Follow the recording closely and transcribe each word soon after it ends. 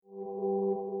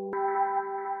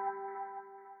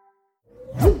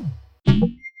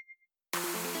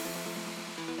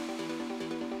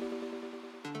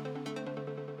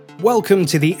Welcome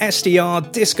to the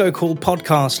SDR DiscoCall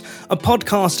podcast, a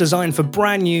podcast designed for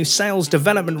brand new sales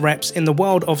development reps in the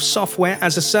world of software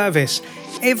as a service.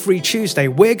 Every Tuesday,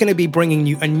 we're going to be bringing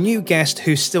you a new guest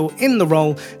who's still in the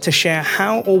role to share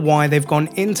how or why they've gone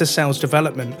into sales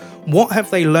development. What have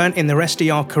they learned in their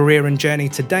SDR career and journey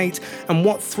to date? And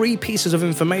what 3 pieces of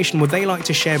information would they like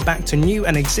to share back to new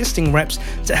and existing reps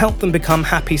to help them become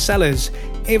happy sellers?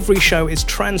 Every show is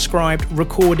transcribed,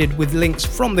 recorded with links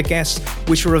from the guests,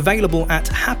 which are available at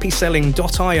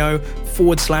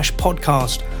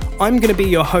happyselling.io/podcast. I'm going to be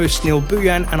your host, Neil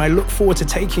Buyan, and I look forward to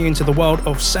taking you into the world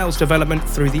of sales development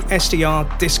through the SDR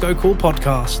DiscoCall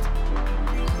podcast.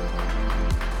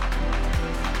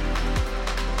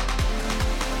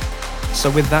 So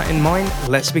with that in mind,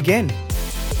 let's begin.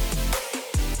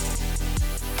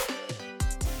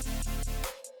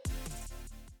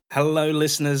 Hello,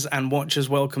 listeners and watchers.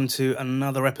 Welcome to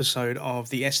another episode of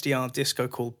the SDR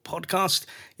DiscoCall podcast.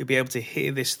 You'll be able to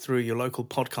hear this through your local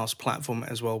podcast platform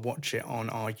as well. Watch it on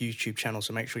our YouTube channel,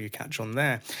 so make sure you catch on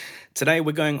there. Today,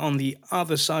 we're going on the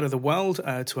other side of the world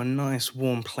to a nice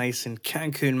warm place in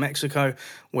Cancun, Mexico,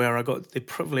 where I got the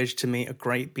privilege to meet a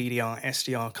great BDR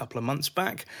SDR a couple of months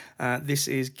back. This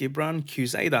is Gibran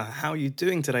Quezada. How are you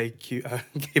doing today,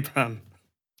 Gibran?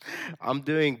 I'm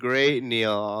doing great,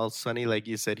 Neil. All sunny, like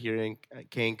you said, here in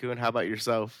Cancun. How about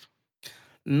yourself?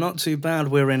 Not too bad.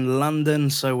 We're in London,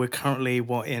 so we're currently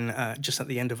just at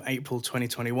the end of April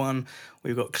 2021.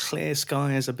 We've got clear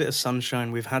skies, a bit of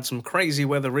sunshine. We've had some crazy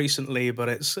weather recently, but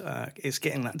it's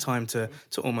getting that time to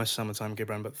almost summertime,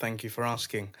 Gibran. But thank you for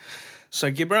asking.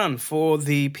 So, Gibran, for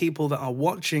the people that are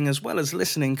watching as well as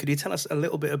listening, could you tell us a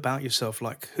little bit about yourself?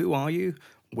 Like, who are you?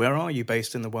 Where are you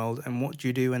based in the world, and what do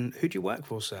you do, and who do you work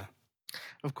for, sir?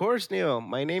 Of course, Neil.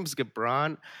 My name's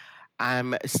Gibran.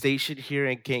 I'm stationed here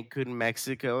in Cancun,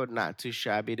 Mexico. Not too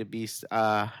shabby to be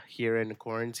here in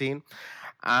quarantine.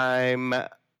 I'm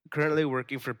currently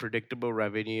working for Predictable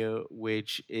Revenue,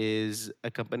 which is a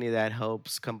company that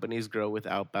helps companies grow with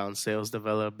outbound sales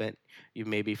development. You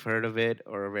maybe have heard of it,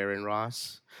 or Aaron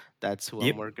Ross. That's who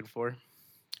I'm working for.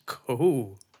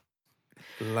 Cool.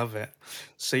 Love it.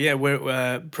 So yeah,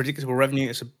 we're Predictable Revenue.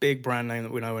 It's a big brand name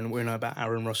that we know, and we know about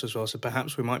Aaron Ross as well. So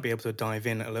perhaps we might be able to dive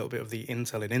in a little bit of the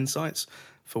intel and insights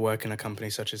for work in a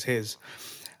company such as his.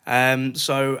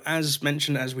 So as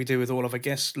mentioned, as we do with all of our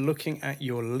guests, looking at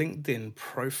your LinkedIn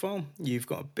profile, you've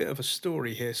got a bit of a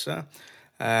story here, sir.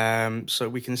 So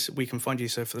we can find you.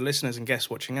 So for the listeners and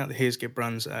guests watching out, here's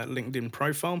Gibran's LinkedIn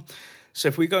profile. So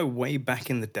if we go way back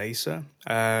in the day, sir,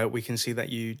 we can see that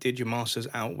you did your master's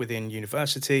out within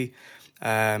university.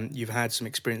 You've had some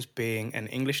experience being an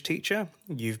English teacher.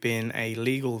 You've been a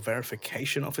legal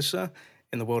verification officer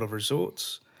in the world of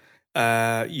resorts.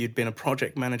 You'd been a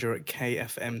project manager at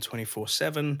KFM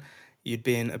 24/7. You'd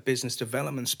been a business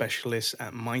development specialist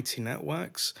at Mighty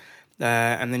Networks.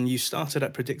 And then you started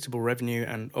at Predictable Revenue,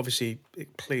 and obviously,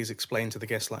 please explain to the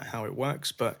guests like how it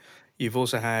works. But you've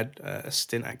also had a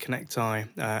stint at Connecti,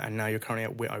 and now you're currently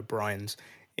at Witt O'Brien's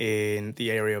in the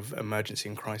area of emergency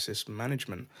and crisis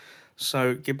management.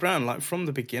 So, Gibran, like from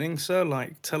the beginning, sir,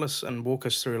 like tell us and walk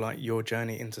us through like your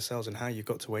journey into sales and how you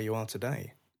got to where you are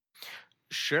today.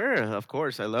 Sure, of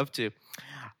course. I love to.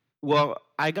 Well,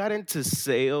 I got into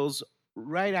sales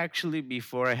right actually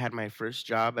before I had my first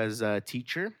job as a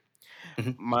teacher.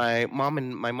 Mm-hmm. My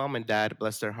mom and dad,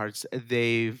 bless their hearts,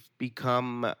 they've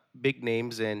become big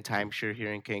names in timeshare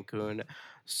here in Cancun.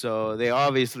 So they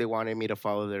obviously wanted me to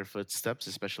follow their footsteps,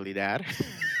 especially dad.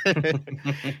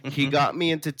 He got me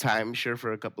into timeshare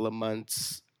for a couple of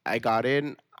months. I got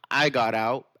in, I got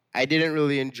out. I didn't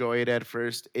really enjoy it at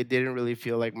first. It didn't really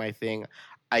feel like my thing.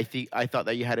 I thought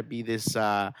that you had to be this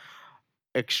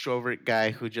extrovert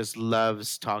guy who just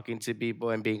loves talking to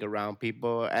people and being around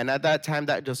people. And at that time,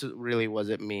 that just really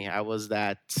wasn't me. I was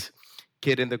that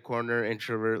kid in the corner,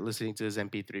 introvert, listening to his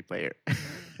MP3 player.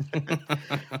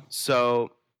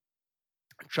 So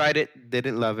tried it,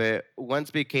 didn't love it.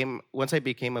 Once I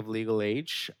became of legal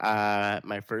age,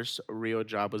 my first real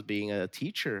job was being a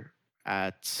teacher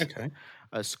at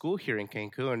a school here in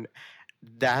Cancun.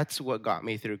 That's what got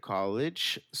me through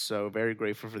college. So very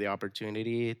grateful for the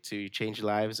opportunity to change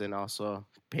lives and also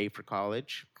pay for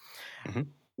college. Mm-hmm.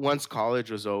 Once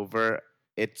college was over,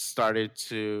 this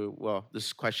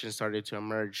question started to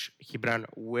emerge. Gibran,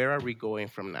 where are we going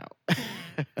from now?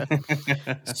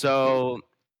 So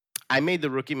I made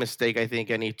the rookie mistake I think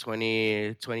any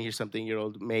 20 or something year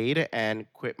old made, and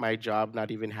quit my job not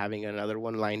even having another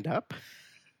one lined up.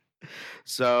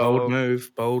 So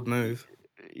Bold move.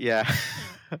 Yeah.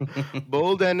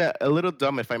 Bold and a little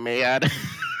dumb, if I may add.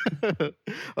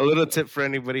 A little tip for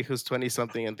anybody who's 20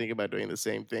 something and thinking about doing the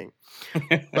same thing.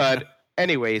 But,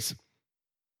 anyways,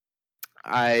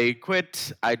 I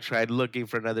quit. I tried looking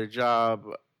for another job,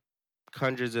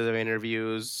 hundreds of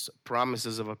interviews,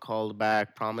 promises of a call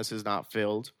back, promises not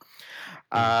filled.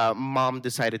 Mm, Mom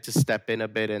decided to step in a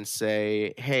bit and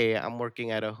say, "Hey, I'm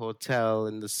working at a hotel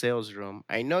in the sales room.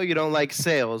 I know you don't like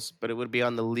sales, but it would be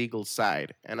on the legal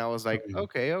side." And I was like, mm,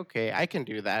 "Okay, okay, I can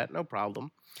do that. No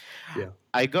problem." yeah.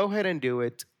 I go ahead and do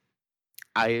it.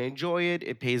 I enjoy it.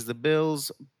 It pays the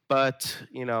bills, but,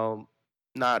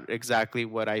 not exactly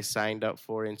what I signed up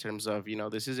for in terms of,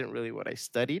 this isn't really what I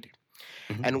studied.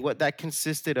 Mhm. And what that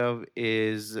consisted of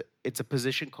is it's a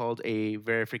position called a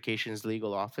verifications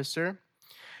legal officer,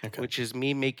 Okay. which is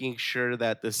me making sure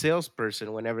that the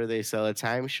salesperson, whenever they sell a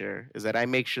timeshare, is that I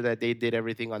make sure that they did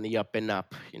everything on the up and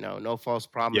up. No false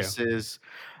Yeah. promises,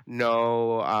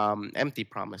 no empty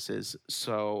promises.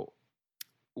 So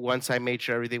once I made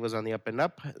sure everything was on the up and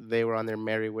up, they were on their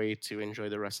merry way to enjoy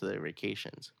the rest of their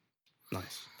vacations.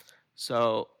 Nice.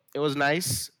 So it was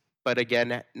nice, but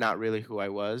again, not really who I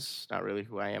was, not really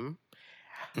who I am.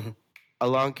 Mhm.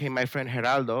 Along came my friend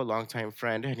Geraldo, a longtime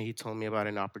friend, and he told me about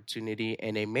an opportunity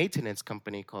in a maintenance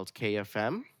company called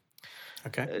KFM.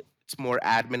 Okay. It's more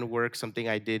admin work, something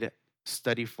I did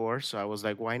study for. So I was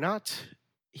like, why not?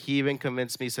 He even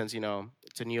convinced me, since,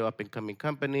 it's a new up and coming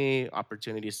company,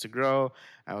 opportunities to grow.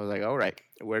 I was like, all right,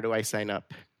 where do I sign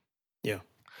up? Yeah.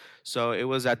 So it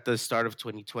was at the start of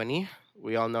 2020.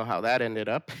 We all know how that ended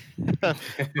up.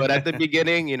 But at the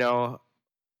beginning,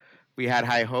 we had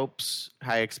high hopes,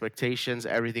 high expectations.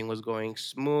 Everything was going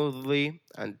smoothly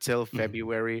until Mhm.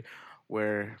 February,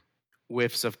 where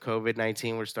whiffs of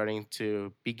COVID-19 were starting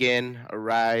to begin,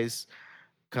 arise.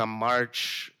 Come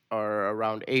March or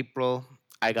around April,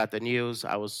 I got the news.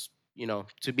 I was,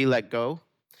 to be let go.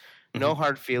 No Mhm.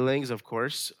 hard feelings, of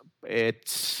course.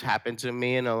 It's happened to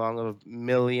me and along with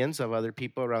millions of other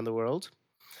people around the world.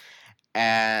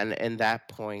 And in that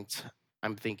point,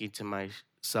 I'm thinking to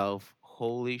myself,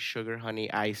 holy sugar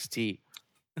honey iced tea.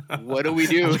 What do we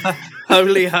do?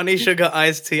 Holy honey sugar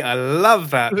iced tea. I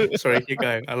love that. Sorry, keep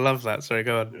going. I love that. Sorry,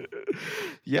 go on.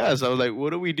 Yes, I was like,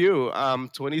 what do we do?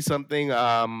 20 something,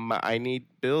 I need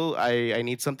I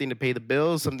need something to pay the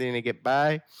bills, something to get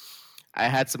by. I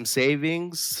had some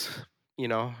savings.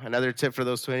 Another tip for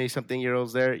those 20 something year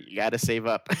olds there, you got to save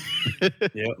up.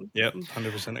 Yep. Yep.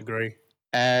 100% agree.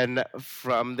 And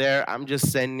from there, I'm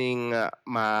just sending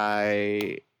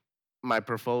my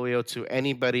portfolio to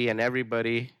anybody and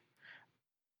everybody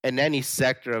in any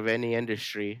sector of any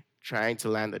industry trying to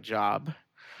land a job,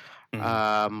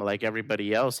 Mhm. like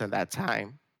everybody else at that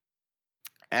time.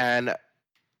 And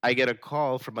I get a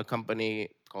call from a company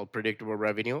called Predictable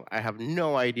Revenue. I have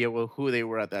no idea who they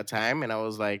were at that time. And I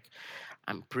was like,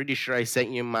 I'm pretty sure I sent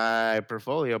you my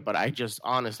portfolio, but I just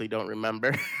honestly don't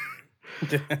remember.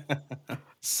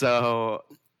 So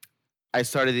I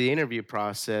started the interview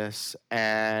process.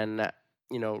 And,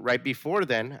 right before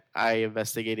then, I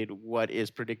investigated what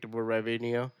is predictable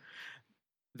revenue.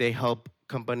 They help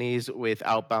companies with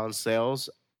outbound sales.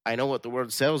 I know what the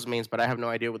word sales means, but I have no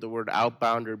idea what the word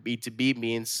outbound or B2B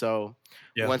means. So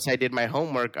Yeah. once I did my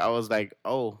homework, I was like,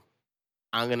 oh,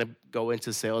 I'm going to go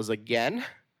into sales again.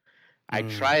 I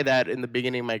Mm. tried that in the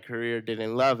beginning of my career,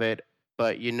 didn't love it.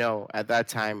 But, at that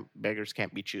time, beggars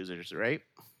can't be choosers, right?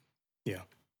 Yeah.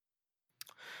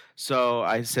 So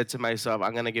I said to myself,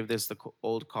 I'm going to give this the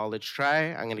old college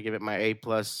try. I'm going to give it my A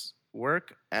plus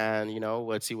work and,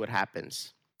 let's see what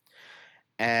happens.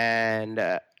 And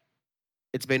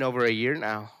it's been over a year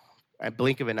now. A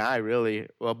blink of an eye, really.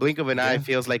 Well, blink of an eye Yeah.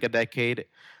 feels like a decade.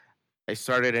 I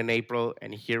started in April,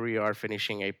 and here we are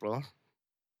finishing April.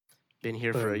 Been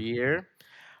here for a Boom. year.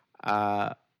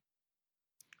 Uh,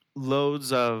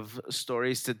 Loads of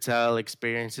stories to tell,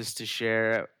 experiences to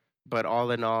share. But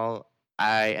all in all,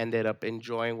 I ended up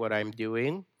enjoying what I'm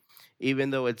doing.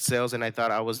 Even though it's sales, and I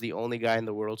thought I was the only guy in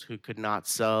the world who could not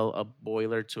sell a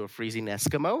boiler to a freezing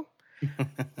Eskimo.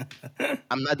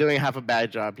 I'm not doing half a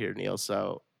bad job here, Neil.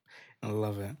 So I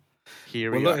love it.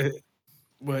 here Well, we look,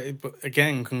 are. but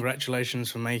again, congratulations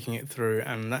for making it through,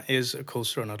 and that is a cool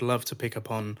story. And I'd love to pick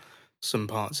up on some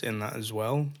parts in that as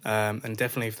well. And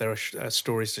definitely, if there are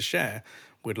stories to share,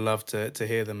 we'd love to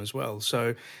hear them as well.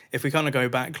 So, if we kind of go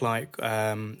back, like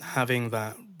having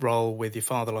that role with your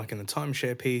father, like in the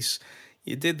timeshare piece,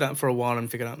 you did that for a while and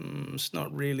figured out it's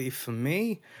not really for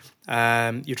me.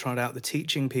 You tried out the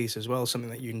teaching piece as well,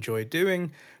 something that you enjoyed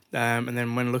doing. And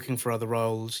then when looking for other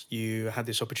roles, you had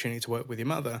this opportunity to work with your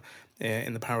mother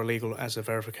in the paralegal as a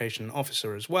verification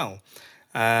officer as well.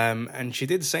 And she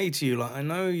did say to you, like, I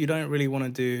know you don't really want to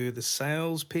do the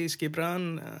sales piece,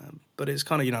 Gibran, but it's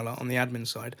kind of, like on the admin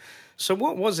side. So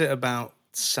what was it about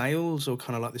sales or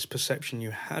kind of like this perception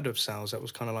you had of sales that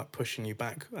was kind of like pushing you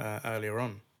back earlier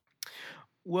on?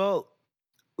 Well,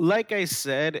 like I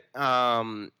said,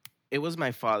 it was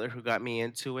my father who got me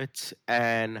into it,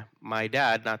 and my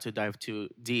dad. Not to dive too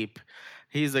deep,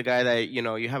 he's the guy that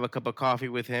you have a cup of coffee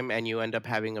with him, and you end up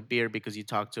having a beer because you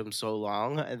talked to him so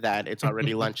long that it's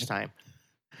already lunchtime.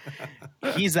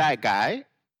 He's that guy.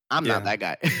 I'm not Yeah. that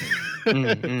guy.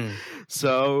 Mm, mm,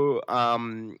 So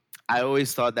I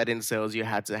always thought that in sales you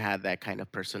had to have that kind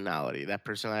of personality, that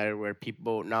personality where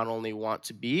people not only want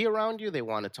to be around you, they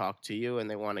want to talk to you and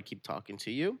they want to keep talking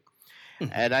to you.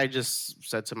 mhm, And I just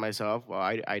said to myself, well,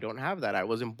 I don't have that. I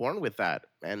wasn't born with that.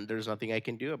 And there's nothing I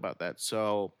can do about that.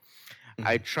 So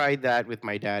I mhm, tried that with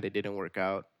my dad. It didn't work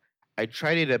out. I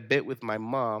tried it a bit with my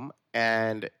mom,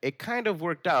 and it kind of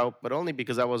worked out, but only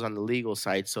because I was on the legal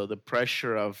side. So the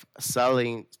pressure of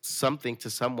selling something to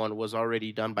someone was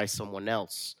already done by someone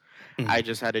else. I mhm.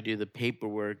 just had to do the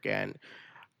paperwork and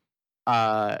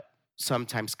uh,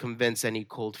 sometimes convince any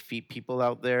cold feet people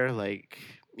out there, like,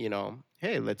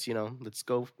 hey, let's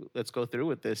go through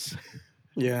with this.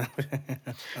 Yeah.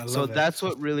 I So love it. that's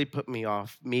what really put me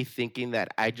off, me thinking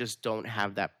that I just don't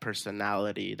have that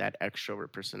personality, that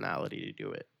extrovert personality to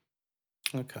do it.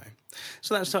 Okay.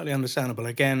 So that's totally understandable.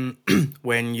 Again,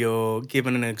 when you're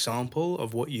given an example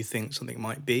of what you think something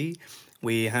might be,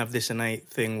 we have this innate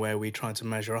thing where we try to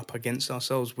measure up against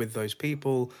ourselves with those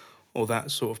people or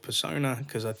that sort of persona.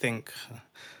 Because I think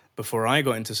before I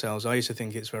got into sales, I used to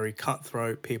think it's very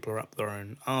cutthroat. People are up their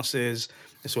own asses.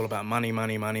 It's all about money,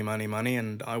 money, money, money, money.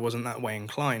 And I wasn't that way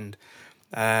inclined.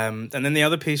 And then the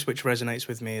other piece which resonates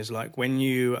with me is like when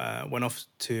you went off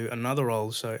to another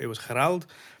role. So it was Gerald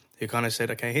who kind of said,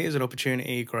 okay, here's an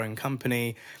opportunity, growing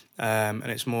company. And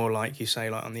it's more like you say,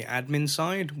 like on the admin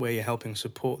side, where you're helping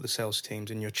support the sales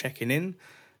teams and you're checking in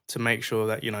to make sure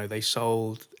that, they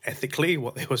sold ethically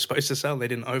what they were supposed to sell. They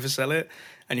didn't oversell it.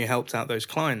 And you helped out those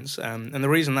clients. And the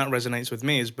reason that resonates with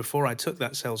me is before I took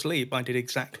that sales leap, I did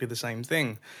exactly the same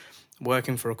thing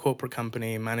working for a corporate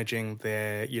company, managing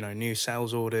their, new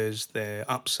sales orders, their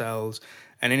upsells.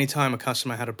 And anytime a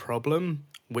customer had a problem,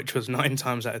 which was 9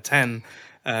 times out of 10,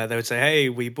 they would say, hey,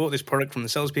 we bought this product from the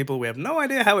salespeople. We have no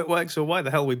idea how it works or why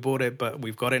the hell we bought it, but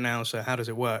we've got it now. So how does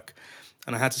it work?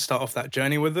 And I had to start off that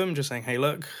journey with them, just saying, hey,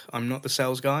 look, I'm not the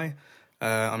sales guy.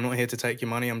 I'm not here to take your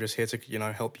money. I'm just here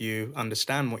to, help you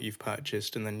understand what you've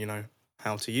purchased and then,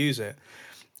 how to use it.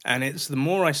 And it's the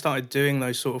more I started doing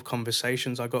those sort of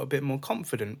conversations, I got a bit more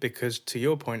confident because, to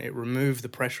your point, it removed the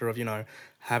pressure of,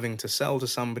 having to sell to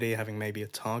somebody, having maybe a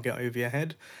target over your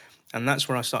head. And that's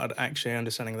where I started actually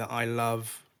understanding that I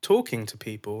love talking to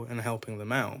people and helping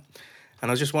them out. And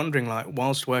I was just wondering, like,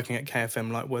 whilst working at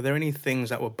KFM, like, were there any things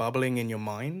that were bubbling in your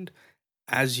mind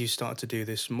as you start to do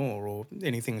this more, or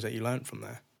any things that you learned from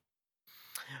there?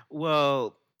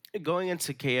 Well, going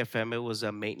into KFM, it was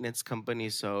a maintenance company,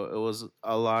 so it was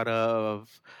a lot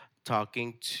of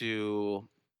talking to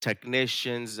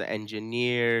technicians,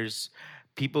 engineers,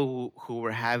 people who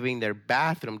were having their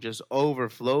bathroom just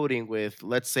overflowing with,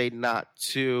 let's say, not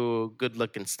too good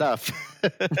looking stuff.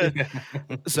 Yeah.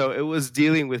 So it was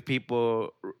dealing with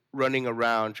people running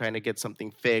around trying to get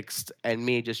something fixed, and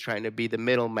me just trying to be the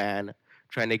middleman,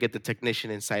 trying to get the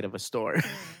technician inside of a store.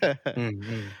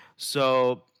 Mm-hmm.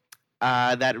 So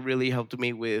that really helped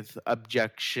me with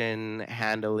objection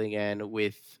handling and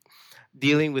with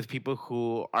dealing with people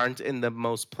who aren't in the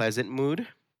most pleasant mood,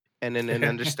 and in an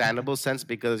understandable sense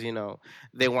because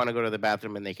they want to go to the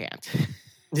bathroom and they can't.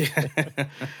 Yeah.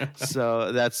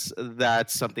 So that's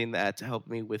something that helped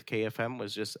me with KFM,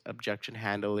 was just objection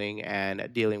handling and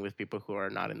dealing with people who are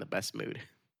not in the best mood.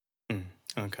 Mm,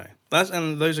 okay.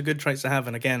 And those are good traits to have.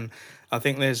 And again, I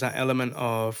think there's that element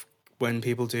of when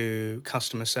people do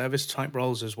customer service type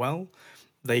roles as well,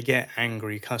 they get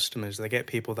angry customers. They get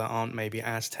people that aren't maybe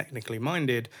as technically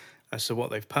minded as to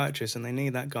what they've purchased and they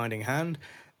need that guiding hand.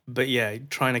 But yeah,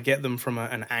 trying to get them from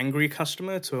an angry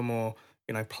customer to a more,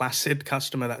 placid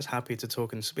customer that's happy to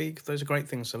talk and speak, those are great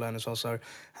things to learn as well. So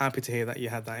happy to hear that you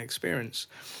had that experience.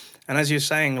 And as you're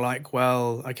saying, like,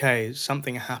 well, okay,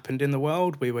 something happened in the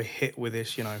world. We were hit with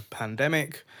this,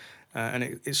 pandemic, and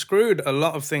it screwed a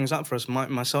lot of things up for us,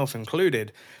 myself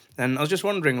included. And I was just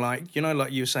wondering, like,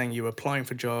 like you were saying, you were applying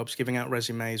for jobs, giving out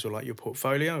resumes or like your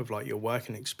portfolio of like your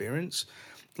working experience.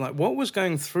 Like, what was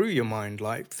going through your mind,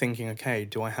 like thinking, okay,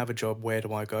 do I have a job? Where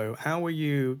do I go? How were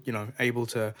you, able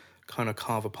to kind of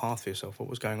carve a path for yourself? What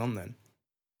was going on then?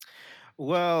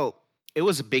 Well, it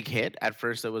was a big hit. At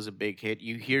first, it was a big hit.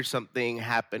 You hear something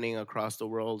happening across the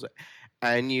world,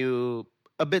 and you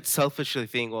a bit selfishly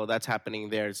think, well, that's happening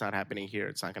there. It's not happening here.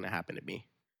 It's not going to happen to me.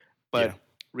 But Yeah.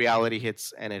 reality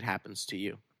hits and it happens to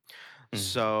you. Mm.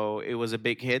 So it was a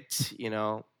big hit.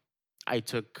 I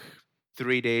took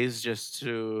 3 days just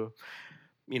to,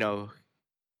 you know,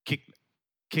 kick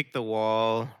kick the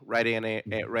wall, write an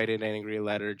angry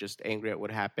letter, just angry at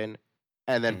what happened,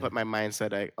 and then put Mm. my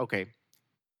mindset like, okay,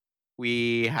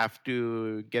 we have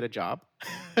to get a job.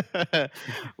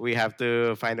 We have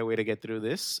to find a way to get through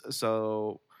this.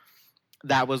 So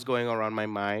that was going around my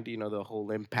mind, the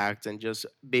whole impact and just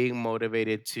being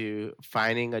motivated to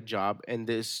finding a job in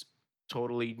this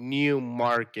totally new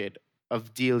market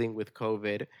of dealing with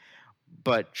COVID,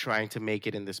 but trying to make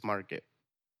it in this market.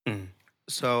 Mm.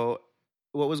 So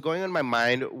what was going on in my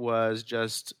mind was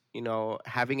just,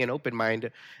 having an open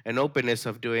mind, an openness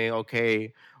of doing,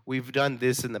 okay, we've done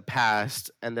this in the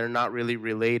past and they're not really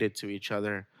related to each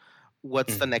other.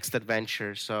 What's the Mm. next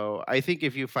adventure? So I think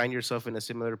if you find yourself in a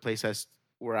similar place as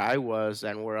where I was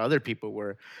and where other people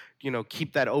were,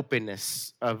 keep that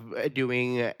openness of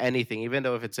doing anything, even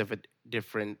though if it's of a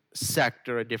different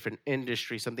sector, a different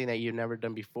industry, something that you've never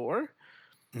done before.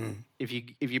 Mm. If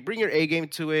you bring your A game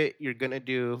to it, you're gonna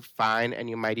do fine, and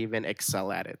you might even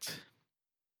excel at it.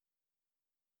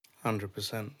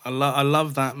 100%. I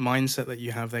love that mindset that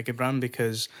you have there, Gibran,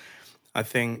 because I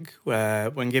think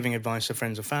when giving advice to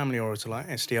friends or family or to like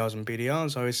SDRs and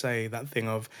BDRs, I always say that thing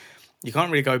of you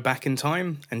can't really go back in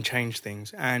time and change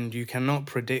things, and you cannot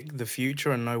predict the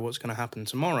future and know what's going to happen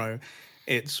tomorrow.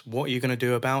 It's what you're going to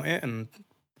do about it, and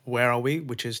where are we,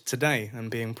 which is today, and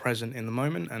being present in the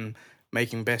moment and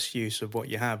making best use of what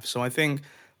you have. So I think,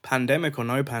 pandemic or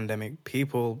no pandemic,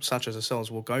 people such as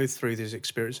ourselves will go through these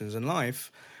experiences in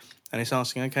life, and it's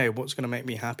asking, okay, what's going to make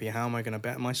me happy? How am I going to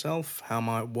better myself?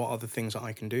 What are the things that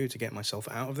I can do to get myself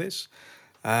out of this?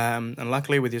 And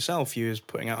luckily with yourself, you was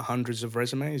putting out hundreds of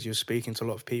resumes. You're speaking to a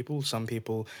lot of people. Some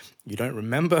people you don't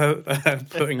remember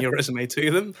putting your resume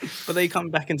to them, but they come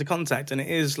back into contact. And it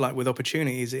is like with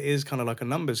opportunities, it is kind of like a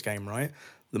numbers game, right?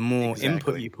 The more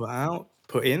input Exactly. you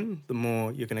put in, the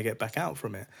more you're going to get back out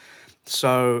from it.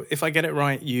 So, if I get it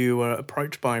right, you were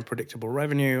approached by Predictable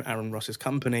Revenue, Aaron Ross's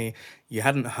company. You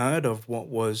hadn't heard of what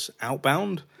was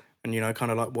Outbound, and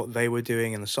kind of like what they were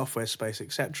doing in the software space,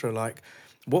 etc. Like,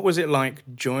 what was it like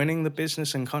joining the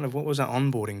business, and kind of what was that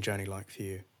onboarding journey like for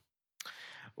you?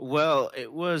 Well,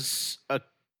 it was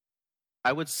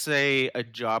I would say a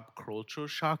job culture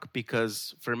shock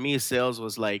because for me, sales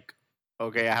was like,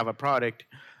 okay, I have a product,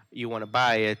 you want to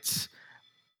buy it,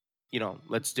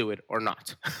 let's do it or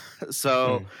not.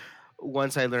 So Mm.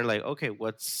 once I learned, like, okay,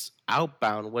 what's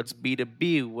outbound, what's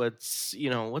B2B, what's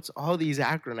all these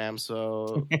acronyms.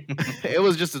 So it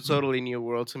was just a totally new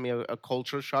world to me, a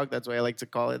culture shock. That's why I like to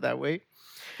call it that way.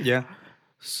 Yeah.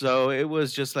 So it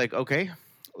was just like, okay,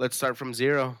 let's start from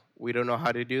zero. We don't know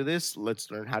how to do this.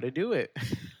 Let's learn how to do it.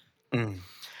 Mm.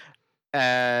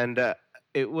 And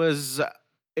it was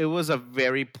it was a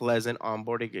very pleasant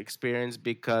onboarding experience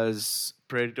because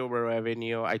predictable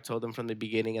revenue, I told them from the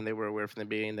beginning, and they were aware from the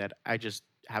beginning that I just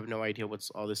have no idea what's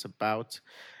all this about,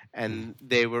 Mm. and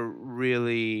they were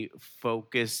really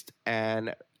focused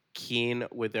and keen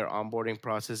with their onboarding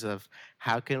process of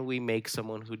how can we make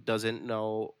someone who doesn't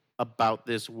know about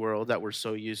this world that we're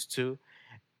so used to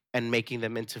and making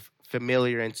them into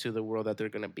familiar into the world that they're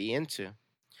going to be into.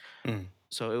 Mm.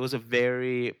 So it was a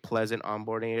very pleasant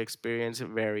onboarding experience,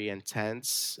 very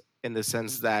intense in the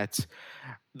sense that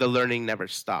the learning never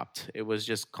stopped. It was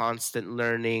just constant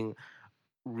learning,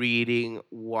 reading,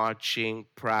 watching,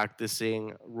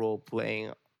 practicing, role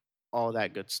playing, all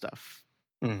that good stuff.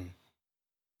 Mm.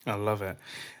 I love it.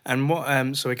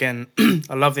 And so again,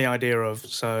 I love the idea of,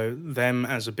 so them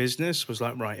as a business was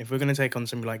like, right, if we're going to take on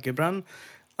somebody like Gibran,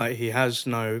 like he has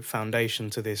no foundation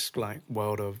to this like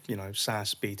world of,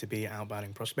 SaaS, B2B,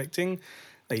 outbounding prospecting.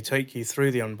 They take you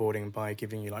through the onboarding by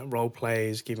giving you like role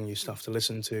plays, giving you stuff to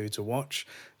listen to watch,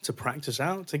 to practice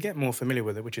out, to get more familiar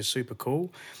with it, which is super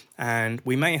cool. And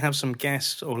we may have some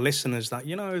guests or listeners that,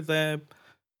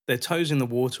 they're toes in the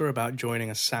water about joining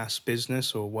a SaaS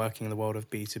business or working in the world of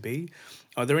B2B.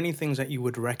 Are there any things that you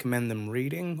would recommend them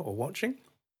reading or watching?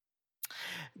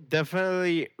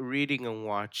 Definitely reading and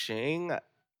watching.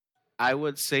 I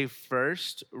would say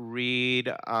first read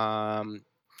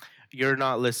You're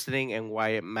Not Listening and Why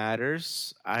It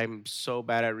Matters. I'm so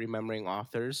bad at remembering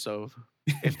authors, so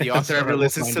if the That's author all ever right, we'll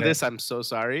listens to find it. this, I'm so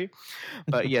sorry.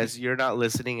 But yes, You're Not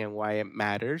Listening and Why It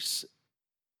Matters.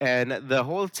 And the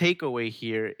whole takeaway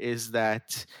here is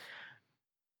that,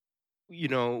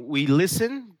 we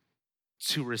listen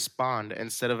to respond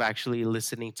instead of actually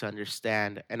listening to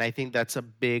understand. And I think that's a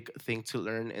big thing to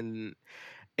learn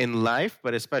in life,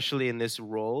 but especially in this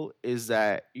role, is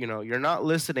that you're not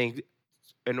listening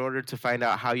in order to find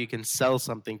out how you can sell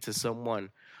something to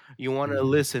someone. You want to Mm,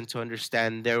 listen to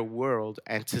understand their world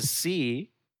and to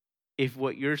see if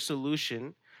what your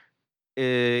solution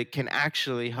can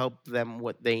actually help them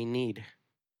what they need.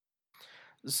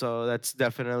 So that's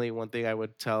definitely one thing I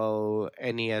would tell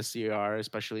any SDR,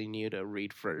 especially new, to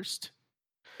read first.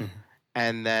 mm,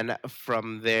 And then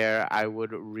from there, I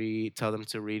would tell them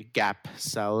to read Gap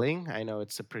Selling. I know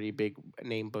it's a pretty big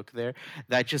name book there.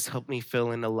 That just helped me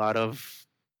fill in a lot of,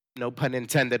 no pun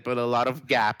intended, but a lot of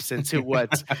gaps into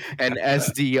what an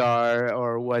SDR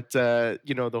or what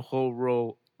the whole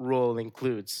role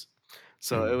includes.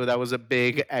 So mm, that was a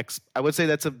big I would say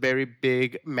that's a very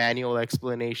big manual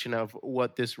explanation of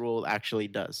what this role actually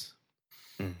does.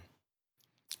 mm.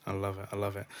 I love it. I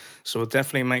love it. So we'll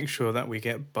definitely make sure that we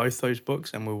get both those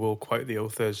books, and we will quote the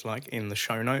authors like in the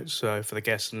show notes. So for the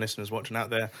guests and listeners watching out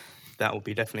there, that will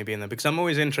be definitely be in there, because I'm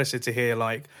always interested to hear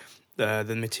like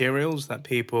the materials that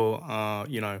people are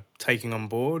taking on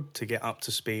board to get up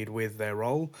to speed with their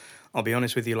role. I'll be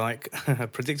honest with you, like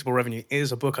Predictable Revenue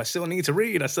is a book I still need to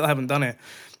read. I still haven't done it.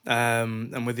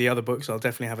 And with the other books, I'll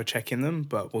definitely have a check in them.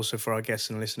 But also for our guests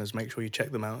and listeners, make sure you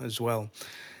check them out as well.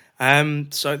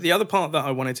 So the other part that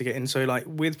I wanted to get into, like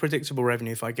with Predictable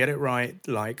Revenue, if I get it right,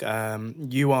 like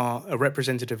you are a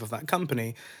representative of that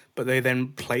company, but they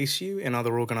then place you in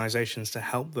other organizations to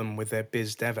help them with their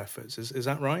biz dev efforts. Is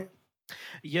that right?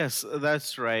 Yes,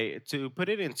 that's right. To put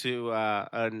it into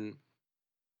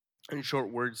in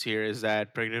short words here is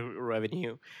that predictable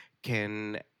revenue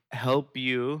can help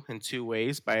you in two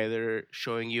ways, by either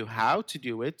showing you how to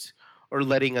do it or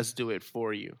letting us do it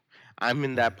for you. I'm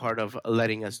in that Mm, part of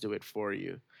letting us do it for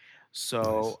you.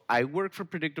 nice. So I work for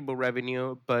predictable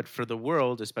revenue, but for the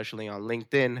world, especially on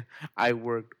LinkedIn, I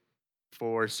work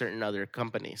for certain other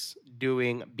companies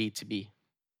doing B2B.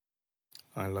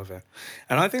 I love it.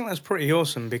 And I think that's pretty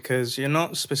awesome because you're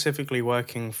not specifically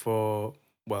working for,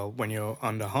 well, when you're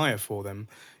under hire for them,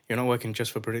 you're not working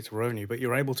just for predictable revenue, but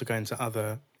you're able to go into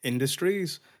other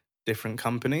industries, different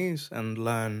companies, and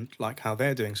learn like how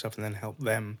they're doing stuff and then help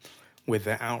them with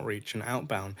their outreach and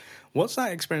outbound. What's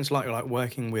that experience like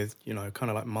working with, kind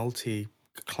of like multi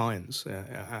clients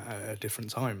at a different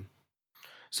time?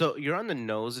 So you're on the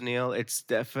nose, Neil. It's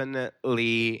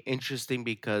definitely interesting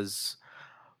because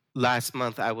last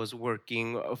month I was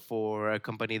working for a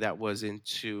company that was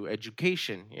into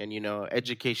education, and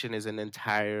education is an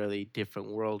entirely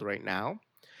different world right now.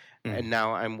 And Mm,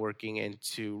 now I'm working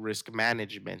into risk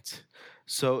management.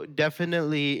 So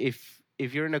definitely, if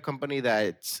you're in a company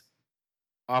that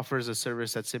offers a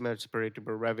service that's similar to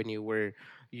predictable revenue, where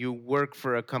you work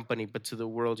for a company, but to the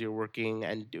world you're working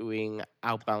and doing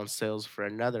outbound sales for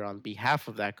another on behalf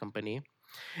of that company,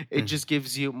 it mm, just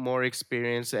gives you more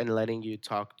experience and letting you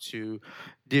talk to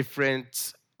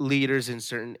different leaders in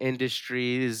certain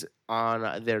industries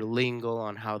on their lingo,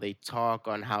 on how they talk,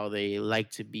 on how they like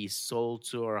to be sold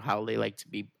to, or how they like to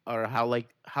be, or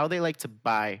how they like to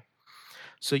buy.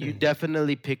 So you mm.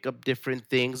 definitely pick up different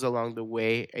things along the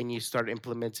way and you start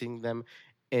implementing them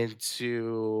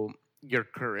into your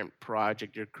current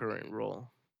project, your current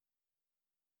role.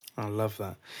 I love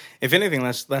that. If anything,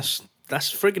 that's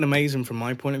freaking amazing from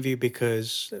my point of view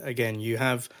because again, you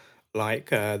have like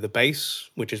the base,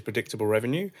 which is predictable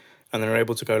revenue, and they're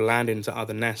able to go land into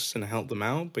other nests and help them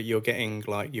out. But you're getting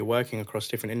like you're working across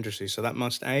different industries, so that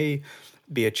must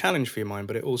be a challenge for your mind,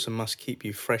 but it also must keep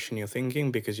you fresh in your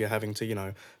thinking because you're having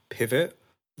to pivot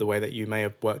the way that you may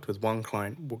have worked with one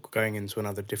client going into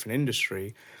another different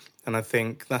industry. And I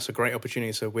think that's a great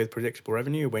opportunity. So with predictable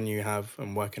revenue, when you have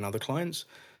and work in other clients,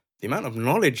 the amount of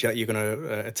knowledge that you're going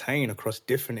to attain across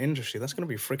different industries, that's going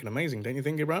to be freaking amazing, don't you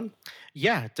think, Gibran?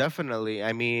 Yeah, definitely.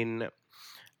 I mean,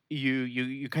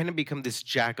 you kind of become this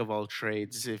jack of all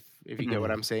trades, if you get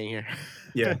what Mm. I'm saying here.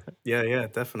 Yeah, yeah,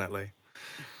 definitely.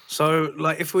 So,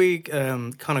 like, if we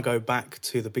kind of go back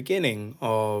to the beginning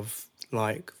of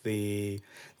like the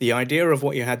idea of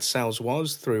what your had sales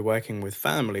was through working with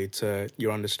family to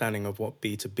your understanding of what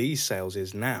B2B sales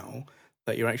is now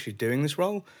that you're actually doing this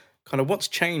role, kind of what's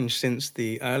changed since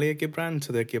the earlier Gibran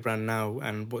to the Gibran now,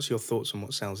 and what's your thoughts on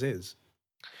what sales is?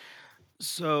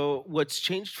 So what's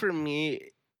changed for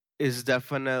me is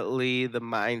definitely the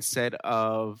mindset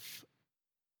of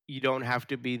you don't have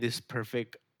to be this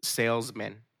perfect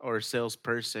salesman or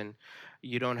salesperson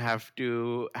You don't have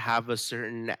to have a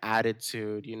certain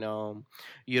attitude, you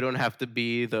don't have to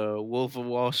be the Wolf of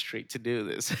Wall Street to do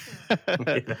this.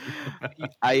 Yeah.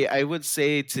 I would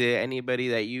say to anybody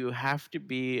that you have to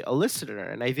be a listener,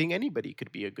 and I think anybody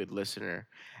could be a good listener.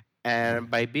 And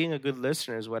by being a good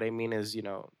listener is what I mean is,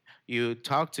 you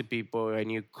talk to people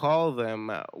and you call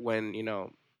them when,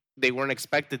 they weren't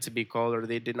expected to be called or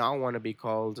they did not want to be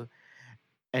called,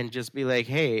 and just be like,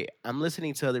 "Hey, I'm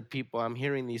listening to other people. I'm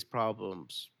hearing these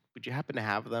problems. Would you happen to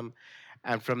have them?"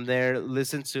 And from there,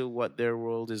 listen to what their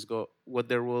world is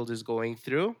going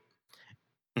through,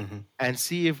 Mhm. and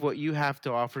see if what you have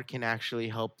to offer can actually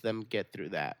help them get through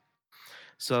that.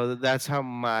 So that's how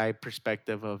my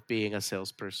perspective of being a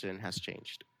salesperson has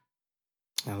changed.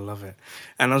 I love it.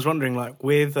 And I was wondering, like,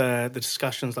 with the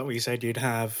discussions that we said you'd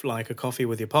have, like a coffee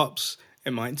with your pops,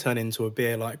 it might turn into a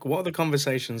beer. Like, what are the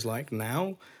conversations like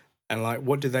now? And like,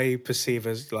 what do they perceive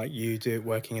as like you do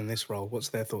working in this role? What's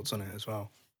their thoughts on it as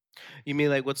well? You mean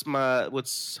like what's my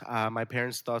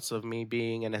parents' thoughts of me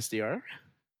being an SDR?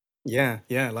 Yeah,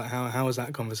 yeah. Like, how has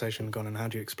that conversation gone, and how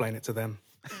do you explain it to them?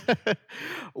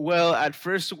 Well, at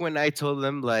first when I told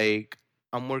them like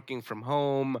I'm working from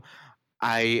home,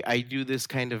 I do this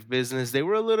kind of business, they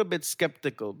were a little bit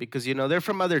skeptical because they're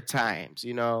from other times,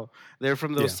 they're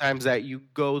from those Yeah. times that you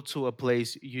go to a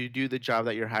place, you do the job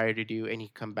that you're hired to do, and you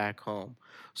come back home.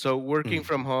 So working Mm.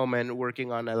 from home and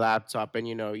working on a laptop, and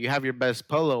you have your best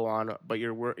polo on, but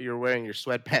you're wearing your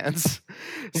sweatpants.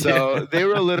 Yeah. So they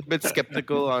were a little bit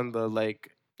skeptical on the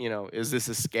like, is this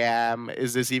a scam?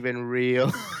 Is this even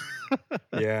real?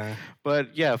 Yeah.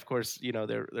 But yeah, of course,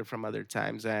 they're from other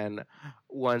times. And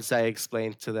once I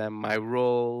explained to them my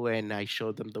role and I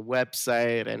showed them the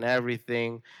website and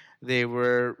everything, they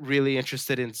were really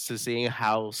interested in seeing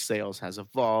how sales has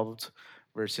evolved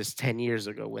versus 10 years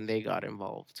ago when they got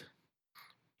involved.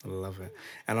 I love it.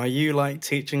 And are you like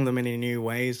teaching them any new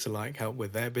ways to like help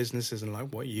with their businesses and like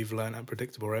what you've learned at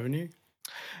Predictable Revenue?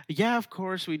 Yeah, of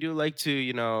course, we do like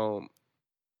to,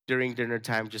 during dinner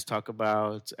time just talk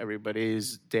about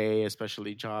everybody's day,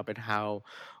 especially job, and how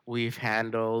we've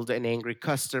handled an angry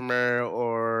customer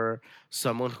or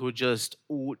someone who just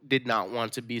did not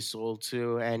want to be sold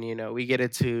to. And we get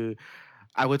into,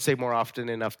 I would say more often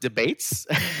enough, debates.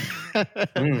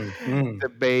 Mm, mm.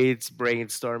 Debates,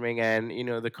 brainstorming, and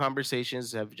the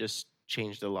conversations have just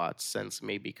changed a lot since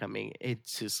maybe coming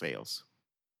into sales.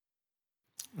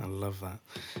 I love that.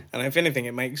 And if anything,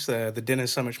 it makes the dinner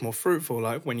so much more fruitful,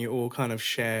 like when you all kind of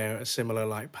share a similar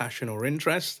like passion or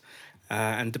interest.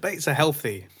 And debates are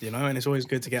healthy, and it's always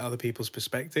good to get other people's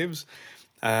perspectives.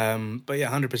 But yeah,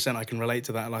 100% I can relate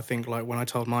to that. And I think like when I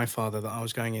told my father that I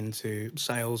was going into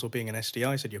sales or being an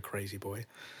SDI, I said, "You're crazy, boy.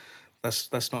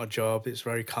 That's not a job. It's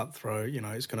very cutthroat.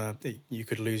 You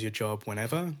could lose your job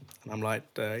whenever." And I'm like,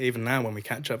 even now when we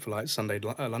catch up for like Sunday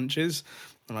lunches,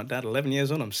 I'm like, "Dad, 11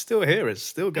 years on, I'm still here. It's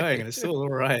still going, and it's still all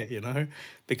right."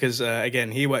 Because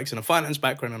again, he works in a finance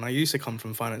background, and I used to come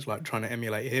from finance, like trying to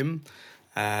emulate him.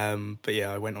 But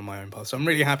yeah, I went on my own path. So I'm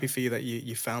really happy for you that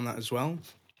you found that as well.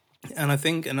 And I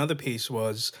think another piece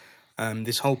was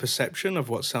this whole perception of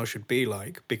what sales should be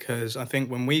like, because I think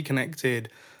when we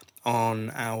connected on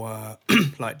our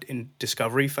like in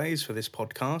discovery phase for this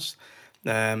podcast,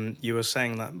 you were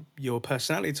saying that your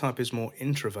personality type is more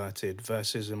introverted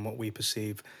versus in what we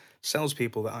perceive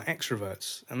salespeople that are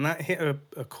extroverts, and that hit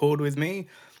a chord with me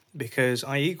because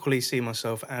I equally see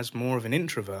myself as more of an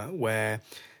introvert where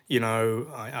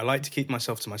I like to keep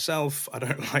myself to myself. I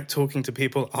don't like talking to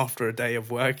people after a day of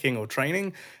working or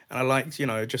training. And I like,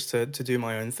 just to do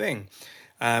my own thing.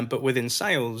 But within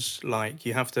sales, like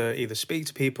you have to either speak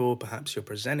to people, perhaps you're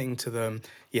presenting to them,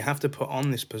 you have to put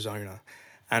on this persona.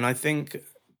 And I think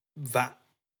that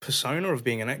persona of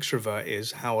being an extrovert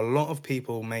is how a lot of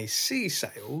people may see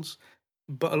sales,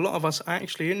 but a lot of us are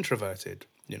actually introverted.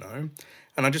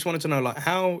 And I just wanted to know, like,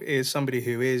 how is somebody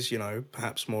who is,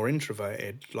 perhaps more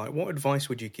introverted, like, what advice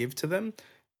would you give to them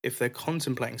if they're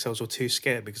contemplating sales or too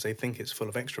scared because they think it's full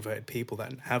of extroverted people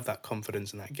that have that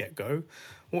confidence and that get go?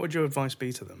 What would your advice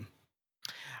be to them?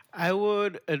 I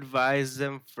would advise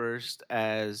them first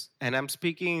and I'm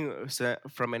speaking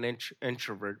from an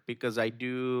introvert because I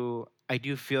do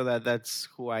feel that that's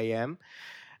who I am.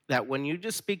 That when you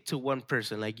just speak to one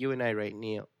person, like you and I, right,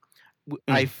 Neil,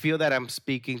 I Mm, feel that I'm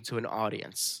speaking to an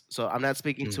audience. So I'm not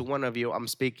speaking to mm, one of you. I'm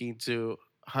speaking to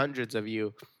hundreds of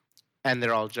you, and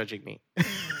they're all judging me.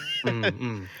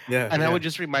 yeah, And I yeah. would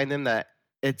just remind them that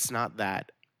it's not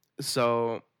that.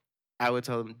 So I would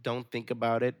tell them, don't think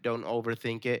about it, don't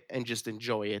overthink it, and just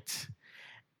enjoy it.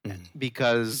 Mm,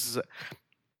 Because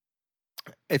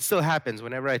it still happens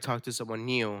whenever I talk to someone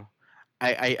new.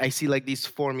 I see like these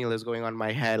formulas going on in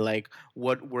my head, like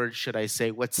what word should I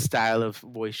say, what style of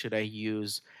voice should I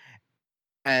use,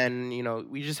 and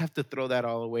we just have to throw that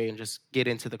all away and just get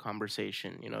into the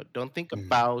conversation. Don't think Mm.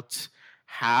 about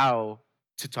how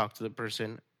to talk to the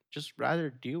person, just rather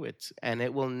do it, and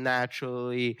it will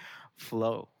naturally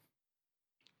flow.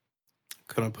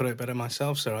 Couldn't put it better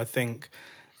myself. So I think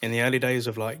in the early days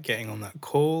of like getting on that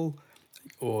call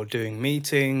or doing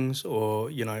meetings or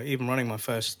even running my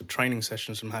first training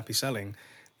sessions from Happy Selling,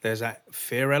 there's that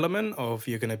fear element of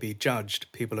you're going to be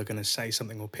judged. People are going to say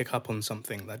something or pick up on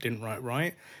something that didn't write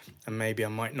right, and maybe I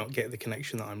might not get the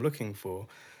connection that I'm looking for.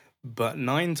 But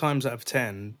 9 times out of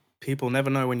 10, people never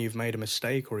know when you've made a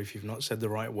mistake or if you've not said the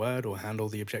right word or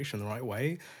handled the objection the right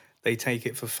way. They take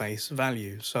it for face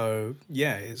value. So,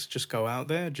 yeah, it's just go out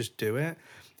there, just do it.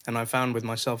 And I found with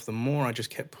myself, the more I just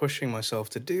kept pushing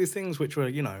myself to do things which were,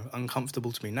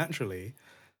 uncomfortable to me naturally,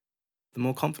 the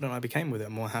more confident I became with it, the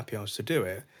more happy I was to do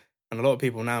it. And a lot of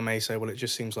people now may say, well, it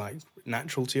just seems like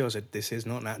natural to you. I said, this is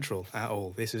not natural at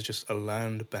all. This is just a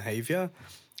learned behavior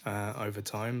over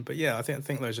time. But yeah, I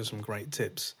think those are some great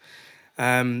tips.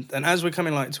 And as we're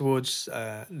coming like towards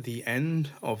the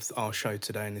end of our show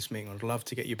today in this meeting, I'd love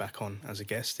to get you back on as a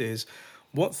guest. Is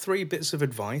what 3 bits of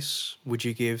advice would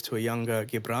you give to a younger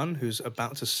Gibran who's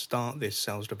about to start this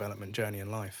sales development journey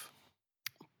in life?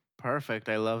 Perfect.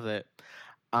 I love it.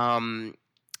 um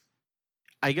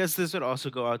I guess this would also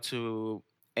go out to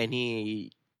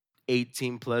any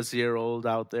 18 plus year old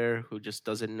out there who just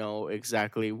doesn't know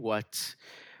exactly what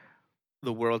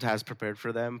the world has prepared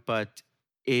for them. But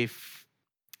if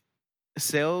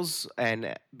sales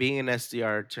and being an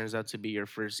SDR turns out to be your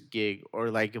first gig, or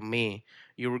like me,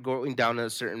 you were going down a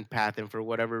certain path, and for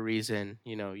whatever reason,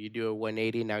 you do a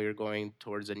 180, now you're going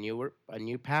towards a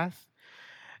new path.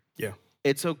 Yeah.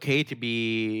 It's okay to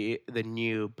be the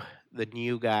new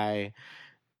guy,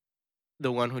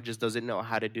 the one who just doesn't know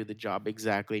how to do the job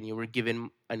exactly, and you were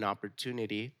given an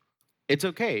opportunity. It's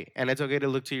okay, and it's okay to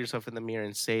look to yourself in the mirror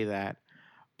and say that.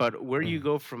 But where you Mm.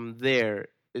 go from there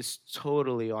is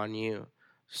totally on you.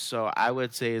 So I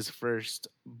would say is first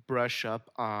brush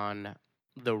up on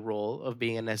the role of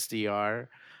being an SDR,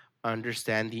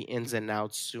 understand the ins and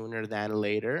outs sooner than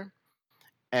later,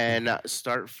 and Mm.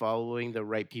 start following the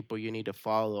right people you need to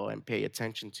follow and pay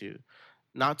attention to.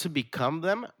 Not to become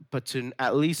them, but to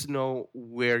at least know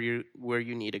where you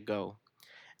need to go.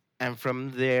 And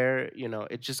from there,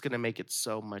 it's just going to make it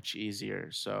so much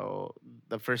easier. So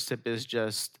the first tip is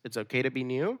just it's okay to be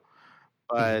new,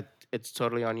 Mm. but it's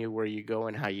totally on you where you go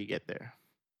and how you get there.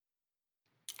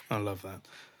 I love that.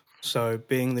 So,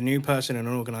 being the new person in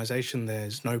an organization,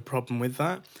 there's no problem with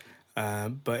that.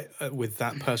 But with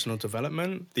that personal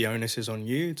development, the onus is on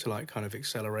you to like kind of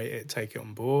accelerate it, take it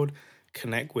on board,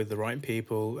 connect with the right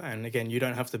people. And again, you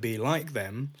don't have to be like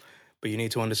them, but you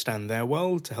need to understand their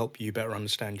world to help you better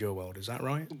understand your world. Is that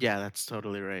right? Yeah, that's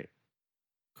totally right.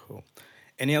 Cool.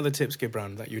 Any other tips,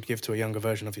 Gibran, that you'd give to a younger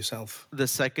version of yourself? The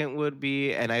second would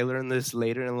be, and I learned this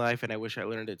later in life, and I wish I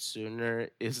learned it sooner,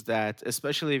 is that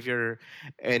especially if you're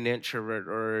an introvert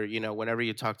or, whenever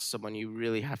you talk to someone, you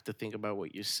really have to think about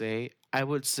what you say. I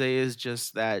would say is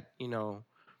just that,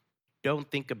 don't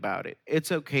think about it.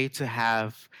 It's okay to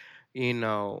have, you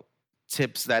know,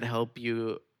 tips that help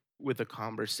you with a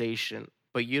conversation,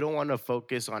 but you don't want to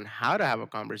focus on how to have a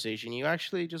conversation. You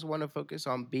actually just want to focus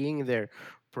on being there,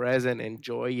 present,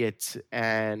 enjoy it.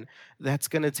 And that's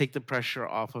going to take the pressure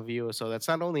off of you. So that's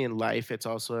not only in life, it's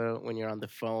also when you're on the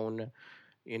phone,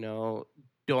 you know.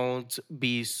 Don't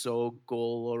be so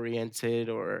goal oriented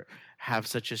or have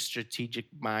such a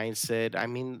strategic mindset. I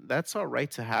mean, that's all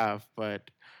right to have, but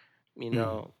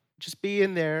Mm. just be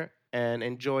in there and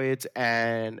enjoy it,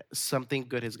 and something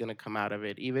good is going to come out of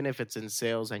it. Even if it's in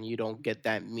sales and you don't get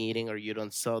that meeting or you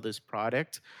don't sell this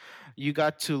product, you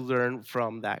got to learn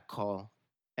from that call,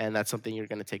 and that's something you're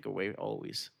going to take away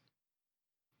always.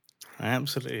 I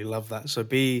absolutely love that. So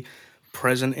be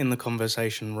present in the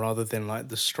conversation rather than like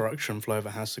the structure and flow of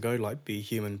it has to go. Like be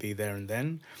human, be there and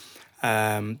then.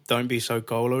 Don't be so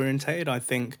goal orientated. I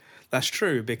think that's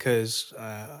true because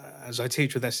as I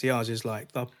teach with SDRs, is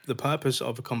like the purpose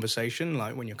of a conversation,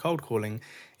 like when you're cold calling,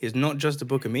 is not just to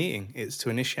book a meeting. It's to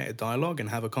initiate a dialogue and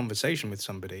have a conversation with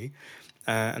somebody.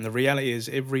 And the reality is,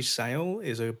 every sale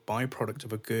is a byproduct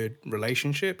of a good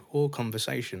relationship or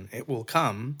conversation. It will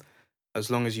come as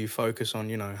long as you focus on,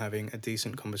 having a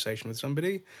decent conversation with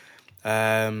somebody.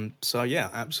 So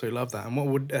yeah, absolutely love that. And what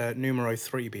would numero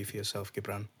 3 be for yourself,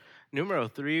 Gibran? Numero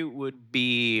three would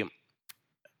be,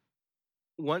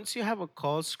 once you have a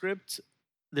call script,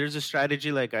 there's a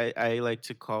strategy I like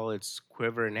to call it's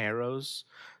quiver and arrows.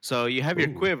 So you have your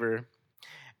Ooh. quiver,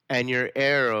 and your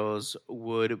arrows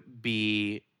would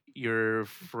be your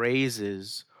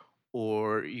phrases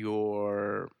or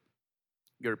your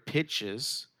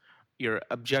pitches, your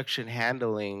objection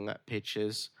handling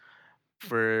pitches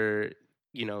for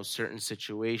certain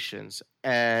situations.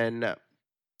 And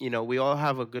we all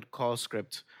have a good call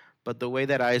script, but the way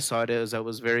that I saw it is I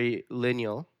was very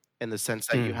lineal in the sense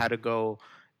that you Mm, had to go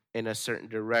in a certain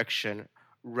direction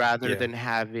rather yeah. than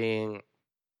having,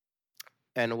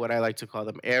 and what I like to call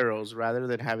them arrows, rather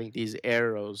than having these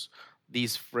arrows,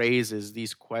 these phrases,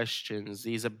 these questions,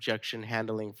 these objection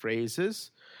handling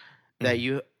phrases, that Mm,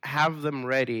 you have them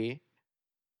ready,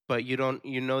 but you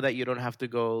know that you don't have to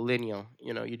go lineal.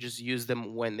 You just use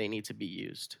them when they need to be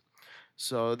used.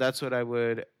 So that's what I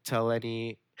would tell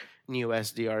any new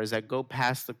SDR, is that go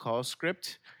past the call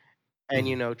script and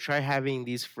mm. try having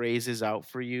these phrases out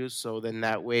for you, so then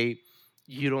that way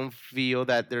you don't feel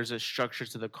that there's a structure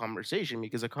to the conversation,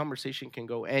 because a conversation can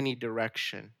go any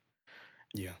direction.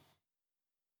 Yeah.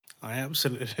 I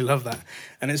absolutely love that.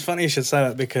 And it's funny you should say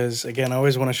that because, again, I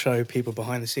always want to show people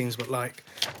behind the scenes. But, like,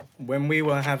 when we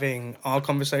were having our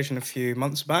conversation a few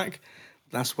months back,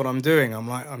 that's what I'm doing.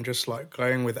 I'm just like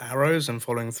going with arrows and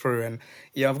following through. And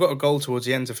yeah, I've got a goal towards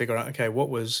the end to figure out, okay, what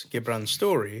was Gibran's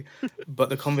story? But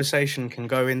the conversation can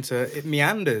go into, it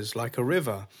meanders like a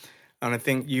river. And I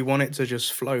think you want it to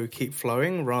just flow, keep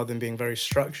flowing, rather than being very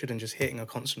structured and just hitting a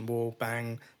constant wall,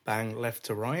 bang, bang, left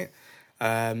to right.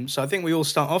 So I think we all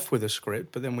start off with a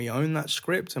script, but then we own that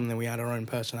script and then we add our own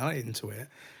personality into it.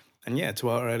 And yeah, to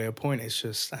our earlier point, it's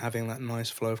just having that nice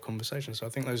flow of conversation. So I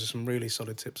think those are some really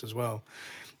solid tips as well.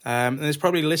 And there's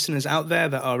probably listeners out there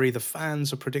that are either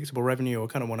fans of predictable revenue or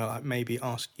kind of want to like maybe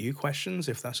ask you questions,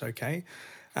 if that's okay.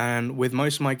 And with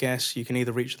most of my guests, you can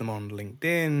either reach them on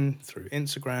LinkedIn, through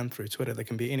Instagram, through Twitter. There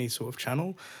can be any sort of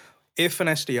channel. If an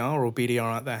SDR or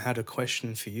BDR out there had a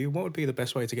question for you, what would be the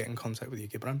best way to get in contact with you,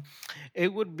 Gibran?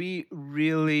 It would be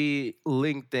really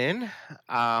LinkedIn.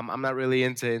 I'm not really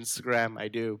into Instagram. I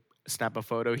do snap a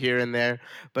photo here and there,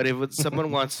 but if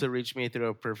someone wants to reach me through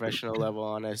a professional level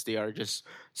on SDR, just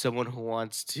someone who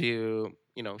wants to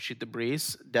shoot the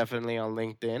breeze, definitely on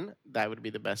LinkedIn. That would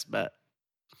be the best bet.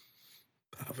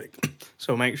 Perfect.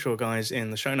 So make sure, guys,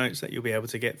 in the show notes that you'll be able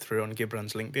to get through on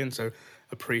Gibran's LinkedIn. So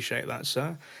appreciate that,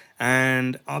 sir.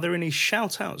 And are there any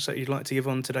shout outs that you'd like to give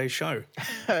on today's show?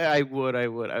 I'd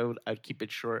keep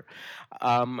it short.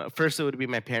 First, it would be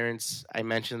my parents. I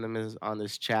mentioned them on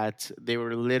this chat. They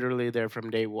were literally there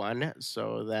from day one.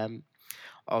 So them.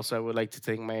 Also, I would like to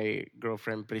thank my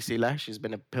girlfriend Priscilla. She's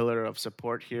been a pillar of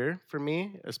support here for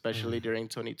me, especially during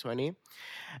 2020.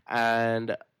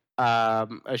 And a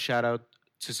shout out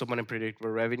to someone in predictable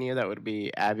revenue. That would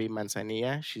be Abby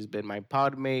Manzanilla. She's been my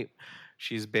podmate.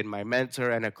 She's been my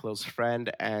mentor and a close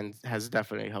friend, and has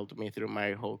definitely helped me through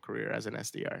my whole career as an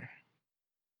SDR.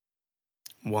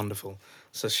 Wonderful.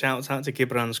 So shout out to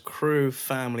Gibran's crew,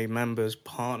 family members,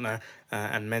 partner,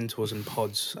 and mentors and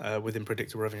pods within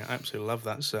Predictable Revenue. I absolutely love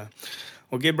that, sir.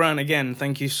 Well, Gibran, again,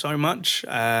 thank you so much.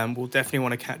 We'll definitely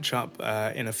want to catch up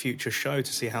in a future show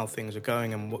to see how things are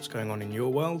going and what's going on in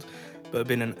your world. But it's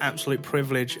been an absolute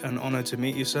privilege and honor to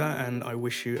meet you, sir. And I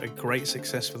wish you a great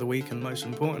success for the week. And most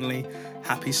importantly,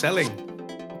 happy selling.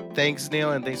 Thanks,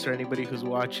 Neil. And thanks for anybody who's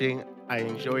watching. I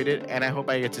enjoyed it. And I hope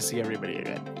I get to see everybody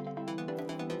again.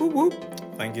 Whoop, whoop.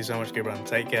 Thank you so much, Gibran.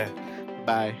 Take care.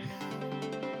 Bye.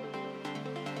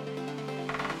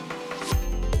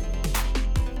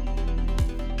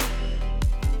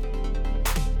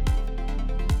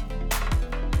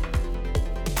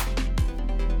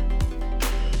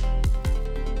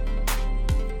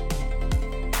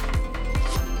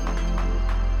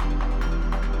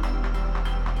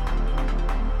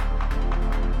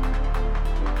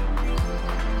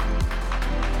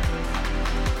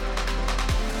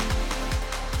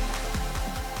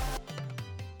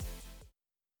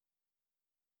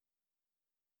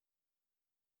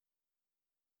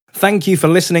 Thank you for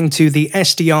listening to the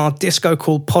SDR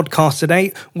DiscoCall podcast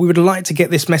today. We would like to get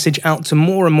this message out to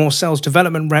more and more sales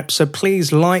development reps, so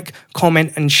please like,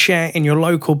 comment, and share in your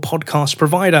local podcast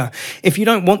provider. If you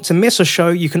don't want to miss a show,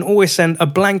 you can always send a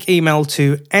blank email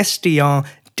to SDR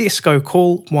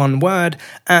DiscoCall, one word,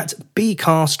 at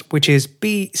bcast, which is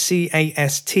bcast.email,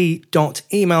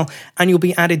 and you'll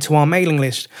be added to our mailing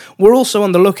list. We're also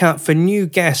on the lookout for new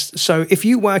guests, so if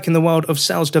you work in the world of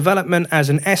sales development as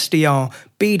an SDR,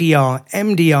 BDR,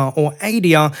 MDR, or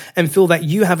ADR, and feel that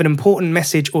you have an important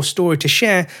message or story to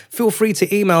share, feel free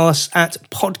to email us at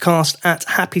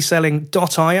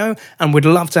podcast@happyselling.io, and we'd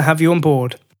love to have you on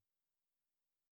board.